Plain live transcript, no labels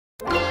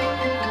Hey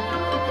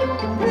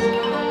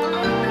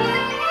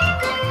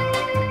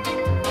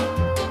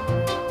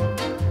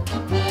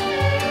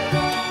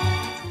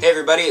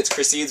everybody, it's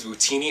Chris Eads,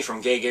 Wootini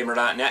from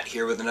GayGamer.net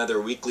here with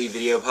another weekly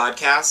video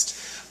podcast.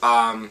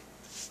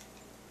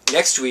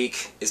 Next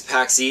week is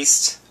PAX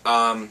East.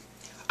 I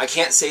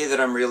can't say that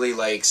I'm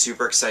really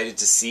super excited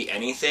to see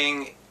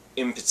anything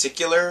in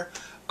particular,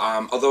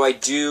 although I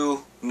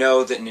do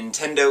know that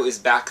Nintendo is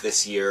back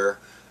this year.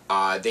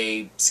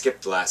 They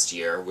skipped last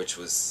year, which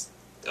was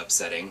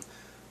upsetting.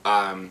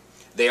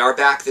 They are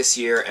back this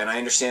year, and I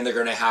understand they're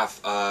going to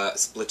have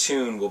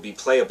Splatoon will be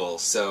playable,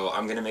 so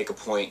I'm going to make a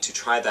point to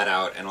try that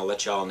out, and I'll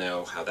let y'all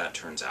know how that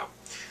turns out.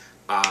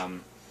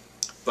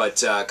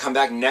 But come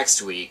back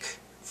next week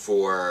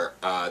for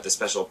the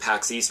special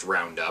PAX East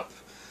roundup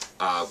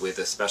with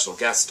a special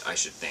guest, I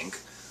should think.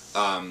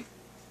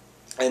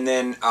 And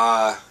then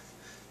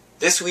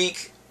this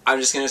week, I'm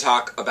just going to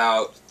talk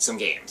about some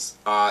games.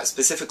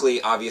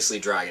 Specifically, obviously,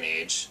 Dragon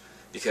Age,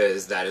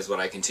 because that is what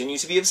I continue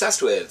to be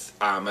obsessed with,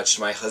 much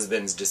to my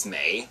husband's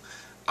dismay.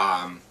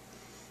 On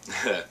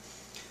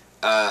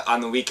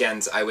the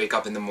weekends, I wake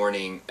up in the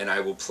morning and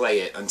I will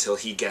play it until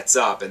he gets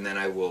up, and then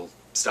I will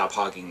stop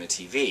hogging the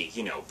TV,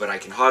 you know, but I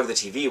can hog the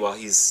TV while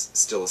he's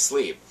still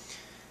asleep.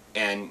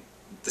 And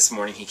this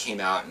morning he came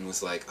out and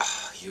was like,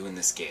 "Oh, you in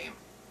this game."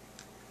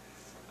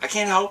 I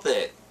can't help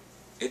it.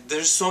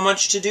 There's so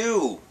much to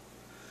do.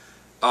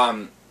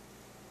 And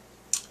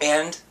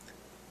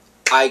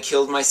I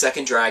killed my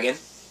second dragon.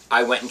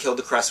 I went and killed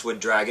the Crestwood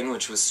dragon,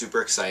 which was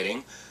super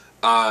exciting.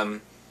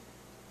 And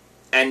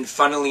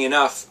funnily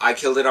enough, I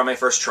killed it on my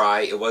first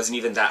try. It wasn't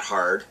even that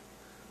hard.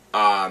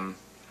 And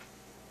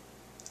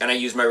I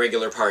used my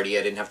regular party.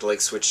 I didn't have to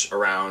switch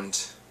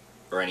around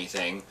or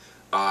anything.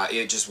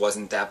 It just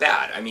wasn't that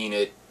bad. I mean,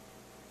 it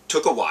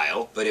took a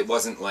while, but it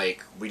wasn't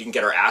we didn't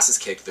get our asses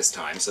kicked this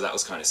time, so that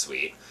was kind of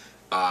sweet.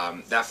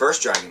 That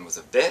first dragon was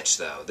a bitch,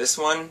 though. This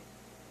one,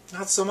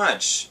 not so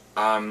much.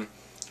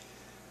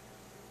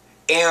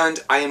 And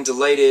I am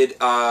delighted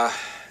that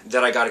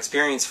I got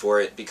experience for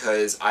it,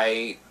 because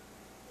I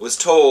was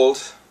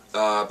told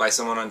by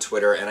someone on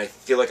Twitter, and I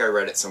feel like I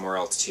read it somewhere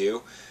else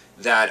too,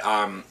 that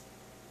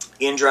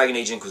in Dragon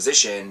Age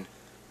Inquisition,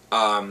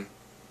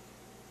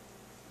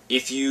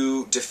 if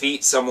you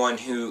defeat someone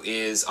who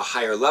is a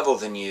higher level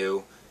than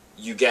you,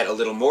 you get a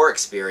little more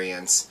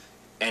experience,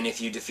 and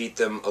if you defeat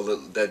them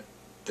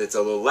that's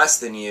a little less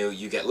than you,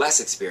 you get less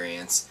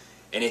experience.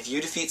 And if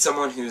you defeat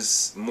someone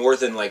who's more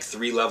than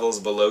 3 levels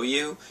below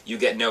you, you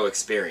get no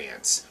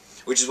experience.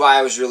 Which is why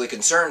I was really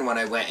concerned when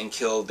I went and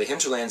killed the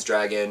Hinterlands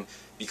dragon,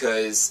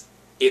 because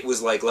it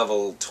was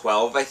level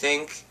 12, I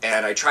think,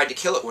 and I tried to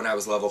kill it when I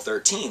was level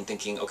 13,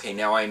 thinking, okay,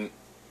 now I'm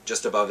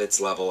just above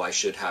its level, I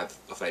should have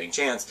a fighting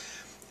chance.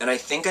 And I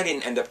think I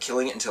didn't end up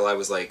killing it until I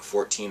was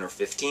 14 or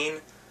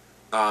 15.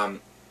 So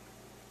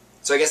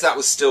I guess that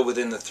was still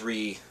within the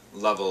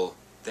 3-level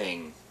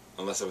thing,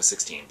 unless I was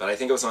 16, but I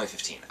think it was only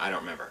 15, I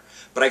don't remember.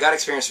 But I got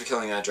experience for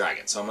killing that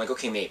dragon, so I'm like,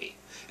 okay, maybe.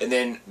 And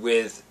then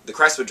with the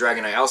Crestwood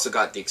dragon, I also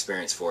got the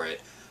experience for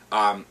it.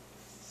 But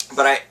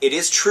it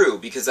is true,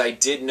 because I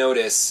did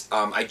notice,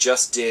 I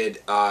just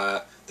did,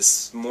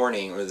 this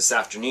morning, or this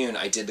afternoon,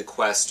 I did the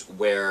quest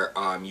where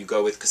you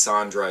go with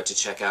Cassandra to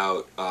check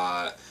out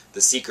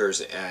the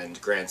Seekers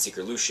and Grand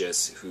Seeker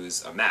Lucius,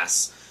 who's a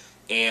mess.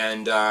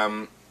 And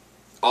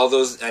all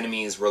those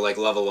enemies were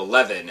level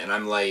 11, and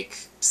I'm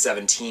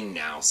 17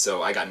 now,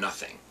 so I got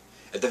nothing.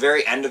 At the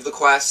very end of the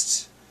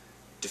quest,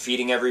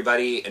 defeating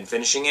everybody and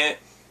finishing it,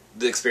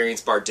 the experience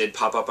bar did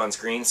pop up on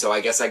screen, so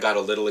I guess I got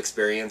a little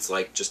experience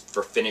just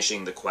for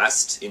finishing the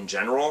quest in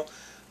general,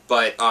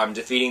 but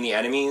defeating the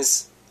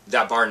enemies,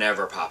 that bar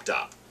never popped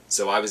up.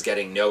 So I was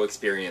getting no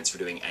experience for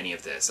doing any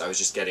of this. I was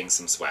just getting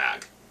some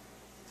swag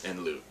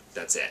and loot.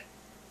 That's it.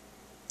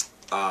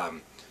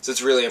 So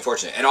it's really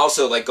unfortunate. And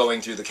also, going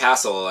through the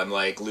castle, I'm,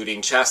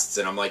 looting chests,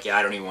 and I'm yeah,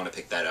 I don't even want to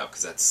pick that up,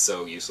 because that's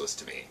so useless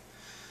to me.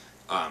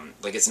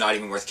 It's not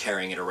even worth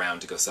carrying it around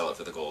to go sell it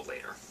for the gold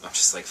later. I'm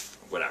just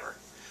whatever.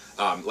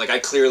 I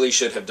clearly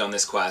should have done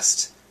this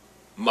quest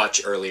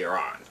much earlier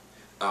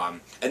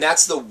on. And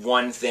that's the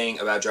one thing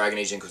about Dragon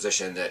Age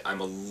Inquisition that I'm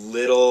a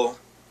little...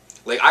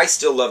 I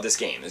still love this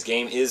game. This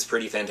game is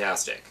pretty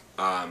fantastic.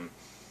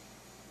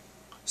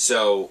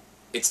 So,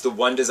 it's the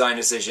one design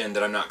decision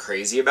that I'm not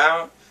crazy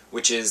about,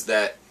 which is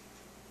that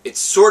it's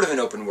sort of an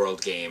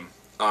open-world game.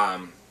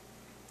 I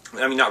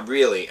mean, not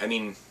really. I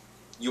mean,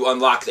 you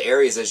unlock the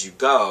areas as you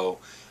go,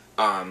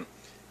 and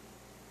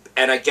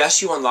I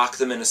guess you unlock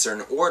them in a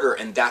certain order,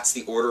 and that's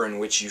the order in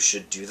which you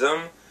should do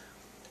them.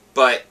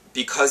 But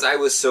because I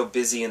was so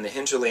busy in the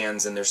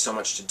Hinterlands and there's so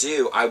much to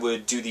do, I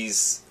would do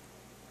these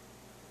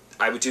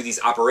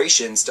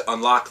operations to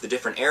unlock the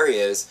different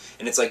areas,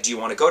 and it's do you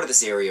want to go to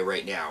this area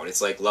right now? And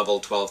it's level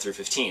 12 through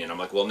 15, and I'm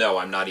well, no,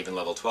 I'm not even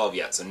level 12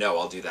 yet, so no,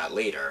 I'll do that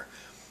later.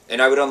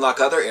 And I would unlock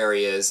other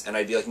areas, and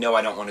I'd be no,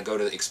 I don't want to go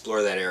to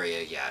explore that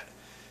area yet.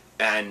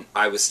 And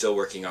I was still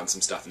working on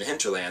some stuff in the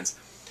Hinterlands.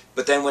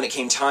 But then when it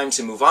came time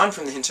to move on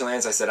from the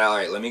Hinterlands, I said,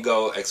 alright, let me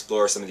go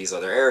explore some of these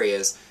other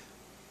areas.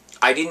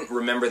 I didn't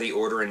remember the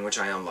order in which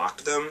I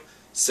unlocked them,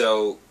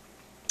 so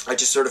I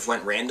just sort of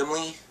went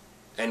randomly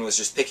and was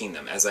just picking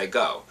them as I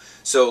go.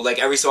 So, like,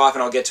 every so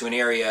often I'll get to an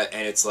area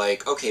and it's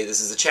like, okay, this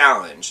is a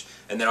challenge.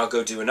 And then I'll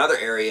go do another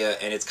area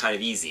and it's kind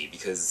of easy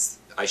because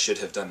I should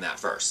have done that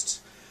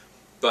first.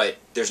 But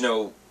there's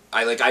no...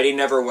 I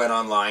never went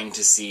online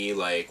to see,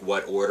 like,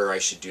 what order I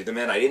should do them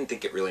in. I didn't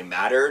think it really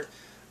mattered.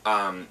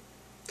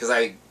 Because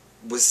I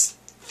was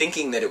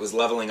thinking that it was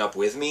leveling up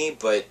with me,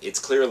 but it's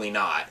clearly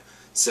not.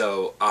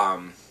 So,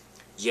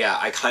 yeah,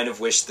 I kind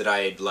of wish that I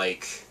had,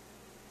 like,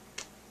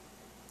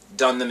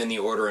 done them in the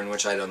order in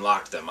which I'd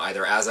unlocked them,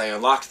 either as I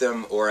unlocked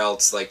them or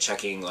else like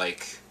checking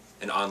like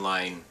an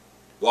online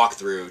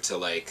walkthrough to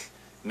like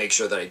make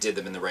sure that I did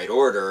them in the right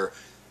order,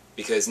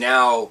 because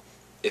now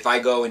if I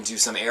go into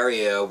some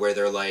area where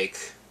they're like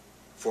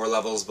 4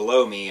 levels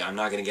below me, I'm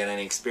not going to get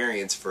any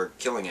experience for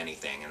killing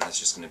anything, and that's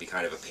just going to be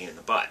kind of a pain in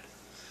the butt.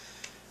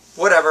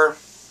 Whatever.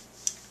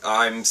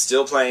 I'm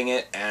still playing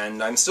it,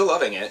 and I'm still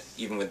loving it,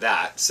 even with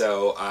that,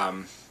 so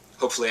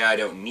hopefully I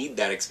don't need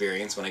that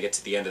experience when I get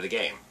to the end of the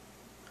game.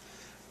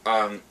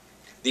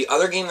 The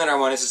other game that I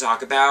wanted to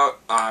talk about,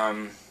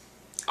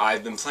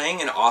 I've been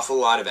playing an awful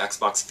lot of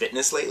Xbox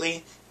Fitness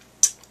lately,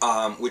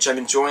 which I'm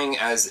enjoying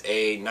as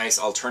a nice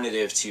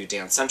alternative to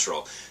Dance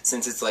Central.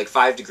 Since it's like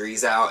 5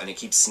 degrees out and it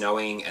keeps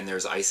snowing and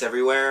there's ice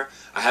everywhere,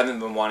 I haven't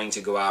been wanting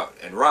to go out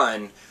and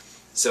run,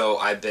 so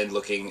I've been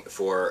looking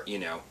for, you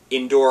know,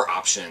 indoor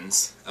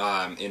options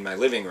in my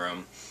living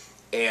room.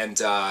 And,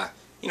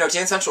 you know,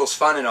 Dance Central is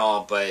fun and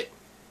all, but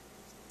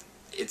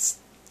it's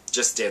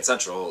just Dance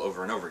Central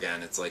over and over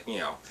again. It's like, you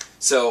know.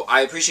 So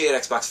I appreciate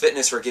Xbox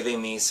Fitness for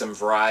giving me some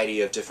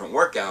variety of different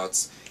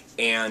workouts,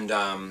 and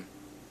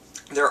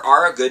there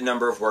are a good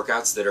number of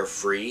workouts that are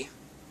free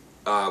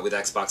with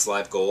Xbox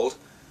Live Gold,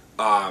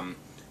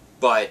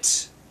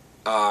 but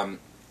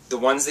the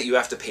ones that you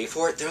have to pay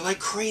for, they're like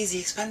crazy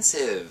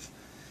expensive.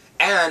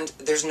 And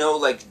there's no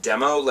like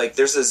demo. Like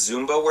there's a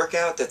Zumba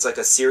workout that's like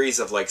a series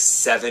of like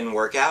 7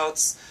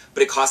 workouts,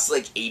 but it costs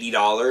like $80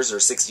 or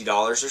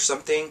 $60 or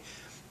something.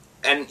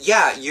 And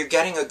yeah, you're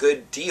getting a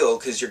good deal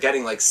because you're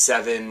getting like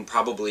 7,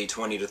 probably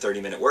 20 to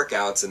 30 minute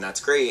workouts, and that's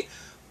great.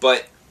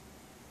 But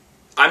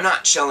I'm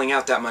not shelling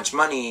out that much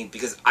money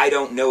because I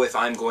don't know if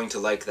I'm going to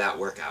like that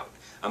workout.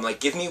 I'm like,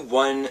 give me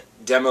one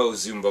demo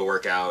Zumba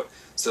workout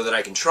so that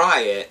I can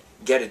try it,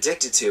 get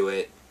addicted to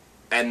it,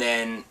 and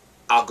then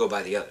I'll go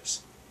buy the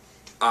others.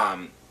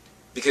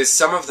 Because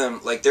some of them,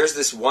 like there's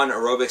this one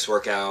aerobics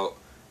workout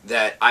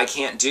that I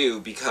can't do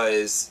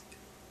because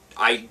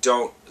I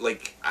don't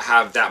like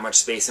have that much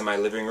space in my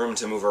living room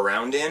to move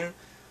around in.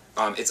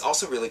 It's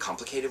also really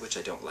complicated, which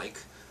I don't like.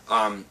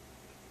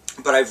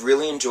 But I've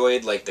really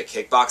enjoyed like the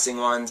kickboxing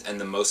ones, and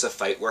the Mosa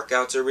fight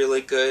workouts are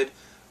really good.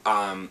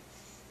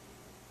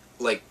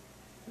 Like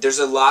there's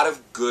a lot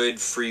of good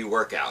free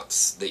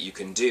workouts that you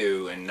can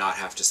do and not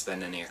have to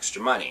spend any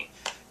extra money.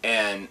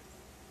 And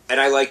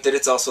I like that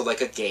it's also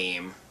like a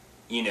game,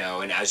 you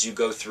know, and as you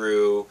go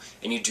through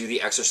and you do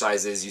the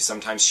exercises, you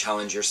sometimes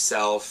challenge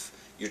yourself.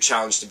 You're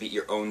challenged to beat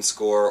your own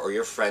score or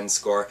your friend's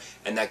score,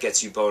 and that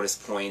gets you bonus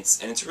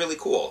points, and it's really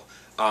cool.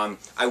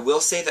 I will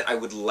say that I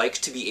would like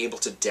to be able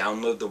to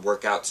download the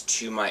workouts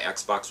to my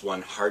Xbox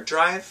One hard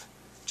drive,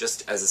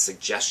 just as a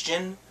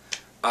suggestion,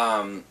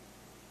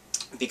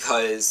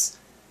 because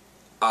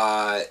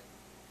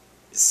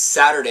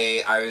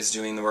Saturday I was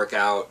doing the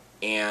workout,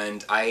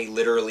 and I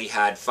literally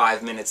had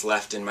 5 minutes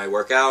left in my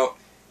workout,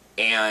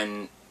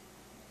 and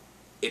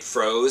it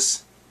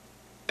froze,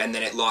 and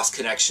then it lost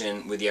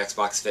connection with the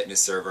Xbox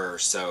Fitness server,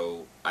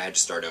 so I had to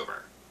start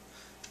over.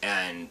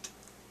 And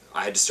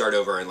I had to start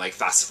over and like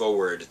fast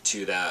forward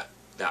to that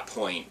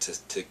point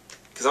to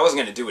because I wasn't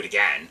going to do it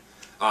again.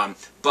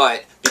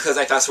 But because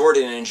I fast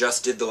forwarded and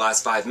just did the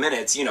last 5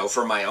 minutes, you know,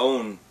 for my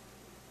own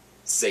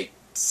sake,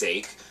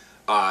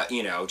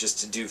 you know,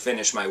 just to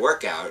finish my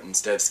workout,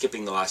 instead of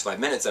skipping the last 5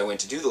 minutes, I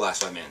went to do the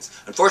last 5 minutes.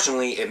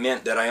 Unfortunately, it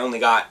meant that I only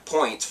got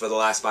points for the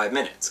last 5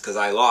 minutes, because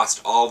I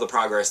lost all the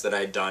progress that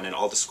I had done and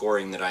all the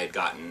scoring that I had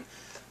gotten,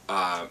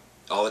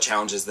 all the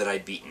challenges that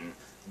I'd beaten,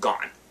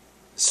 gone.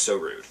 So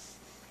rude.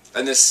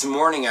 And this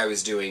morning I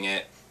was doing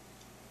it,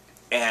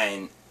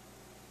 and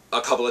a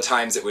couple of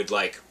times it would,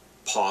 like,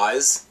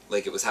 pause,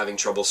 like it was having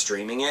trouble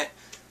streaming it,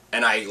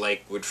 and I,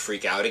 like, would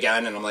freak out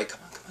again, and I'm like, come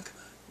on.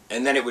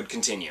 And then it would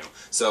continue.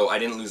 So I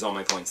didn't lose all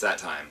my points that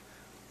time.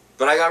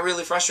 But I got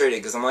really frustrated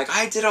because I'm like,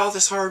 I did all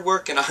this hard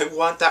work and I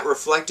want that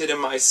reflected in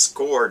my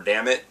score,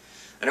 damn it.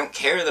 I don't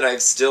care that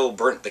I've still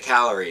burnt the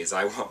calories.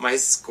 I want my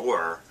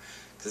score.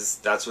 Because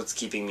that's what's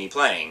keeping me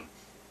playing.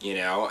 You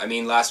know? I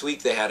mean, last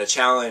week they had a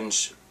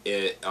challenge,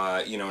 you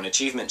know, an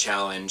achievement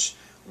challenge,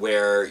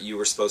 where you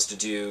were supposed to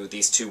do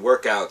these 2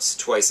 workouts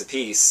twice a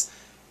piece,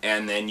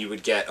 and then you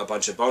would get a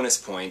bunch of bonus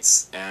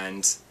points,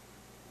 and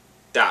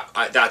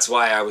that's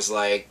why I was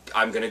like,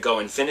 I'm going to go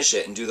and finish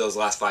it and do those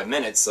last 5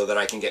 minutes so that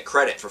I can get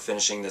credit for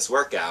finishing this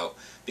workout,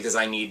 because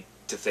I need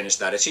to finish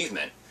that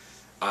achievement.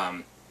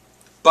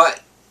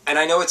 And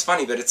I know it's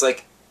funny, but it's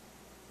like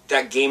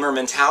that gamer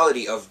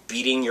mentality of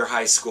beating your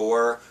high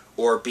score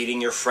or beating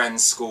your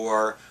friend's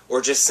score,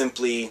 or just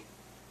simply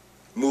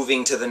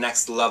moving to the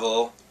next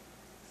level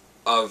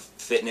of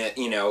fitness,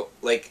 you know,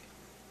 like,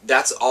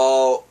 that's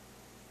all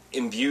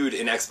imbued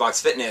in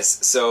Xbox Fitness.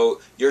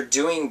 So you're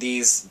doing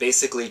these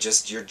basically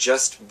you're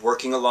just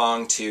working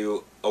along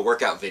to a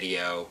workout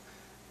video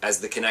as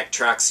the Kinect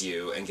tracks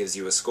you and gives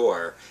you a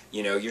score.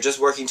 You know, you're just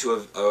working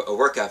to a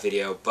workout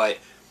video, but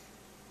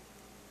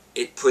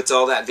it puts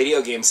all that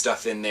video game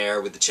stuff in there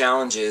with the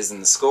challenges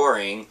and the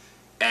scoring,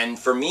 and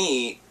for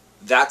me,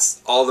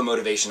 that's all the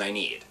motivation I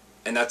need.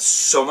 And that's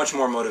so much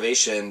more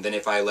motivation than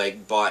if I,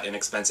 like, bought an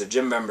expensive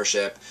gym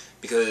membership,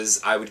 because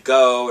I would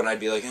go and I'd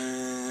be like,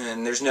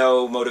 and there's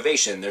no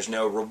motivation, there's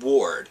no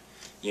reward,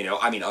 you know,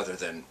 I mean, other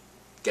than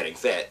getting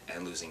fit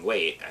and losing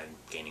weight and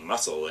gaining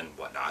muscle and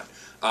whatnot.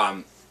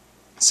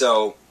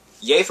 So,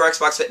 yay for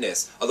Xbox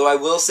Fitness. Although I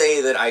will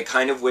say that I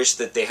kind of wish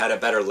that they had a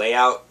better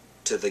layout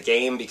to the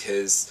game,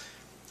 because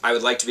I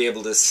would like to be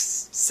able to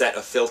set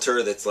a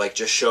filter that's like,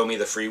 just show me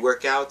the free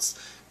workouts.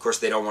 Of course,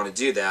 they don't want to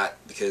do that,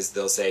 because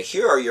they'll say,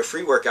 here are your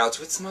free workouts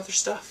with some other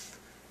stuff.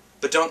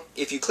 But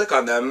if you click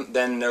on them,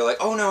 then they're like,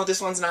 oh no,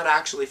 this one's not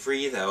actually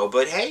free though,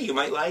 but hey, you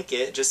might like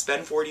it, just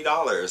spend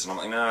 $40. And I'm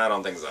like, no, I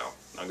don't think so.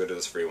 I'll go do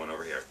this free one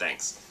over here,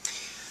 thanks.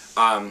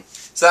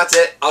 So that's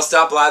it. I'll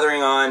stop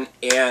blathering on,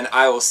 and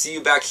I will see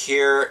you back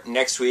here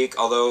next week,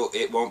 although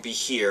it won't be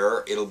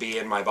here. It'll be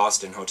in my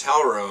Boston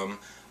hotel room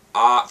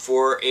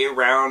for a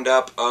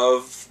roundup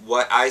of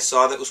what I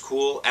saw that was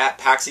cool at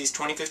PAX East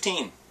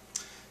 2015.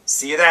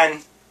 See you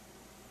then.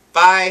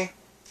 Bye.